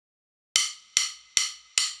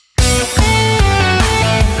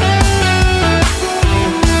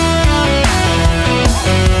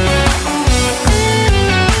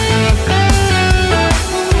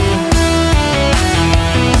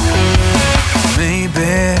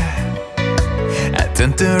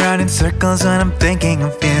Tend to run in circles when I'm thinking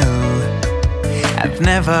of you. I've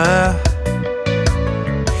never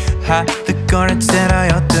had the courage that I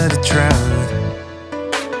ought to the truth.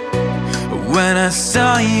 When I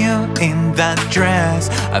saw you in that dress,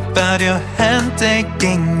 I felt your hand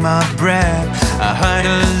taking my breath. I heard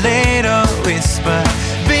a little whisper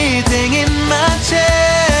beating in my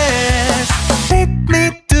chest. Lead me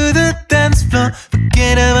to the dance floor,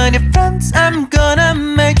 forget about your friends, I'm gonna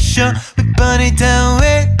make sure we burn it down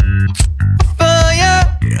with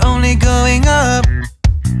fire. We're only going up,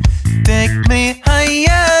 take me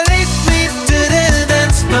higher. Lead me to the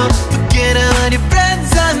dance floor, forget about your friends,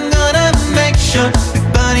 I'm gonna make sure we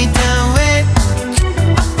burn it down with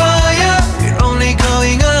fire. We're only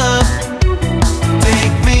going up,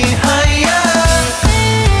 take me higher.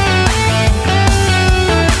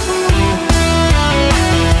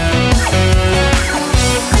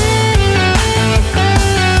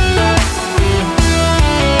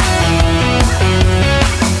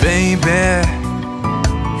 Baby,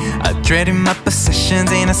 I'd trade in my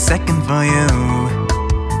possessions in a second for you.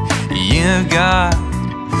 You got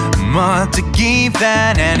more to give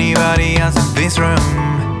than anybody else in this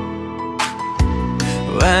room.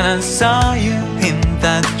 When I saw you in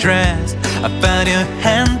that dress, I felt your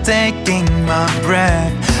hand taking my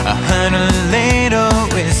breath. I heard a little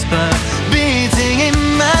whisper beating in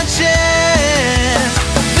my chest.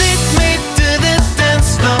 Lead me to the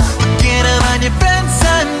dance floor, forget about your friends,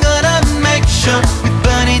 I'm gonna make sure we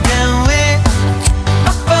burn it down with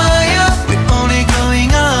a fire. We're only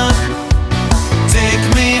going up, take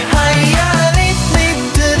me higher. Lead me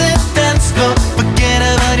to the dance floor, forget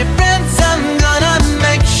about your friends, I'm gonna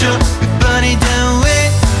make sure we burn it down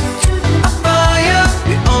with a fire.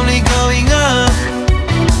 We're only going up,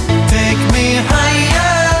 take me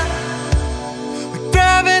higher. When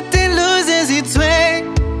gravity loses its way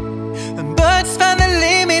and birds find the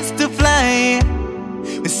limits to fly,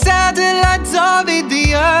 with satellites orbit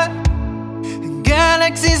the earth and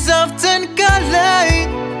galaxies often collide.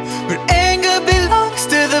 We're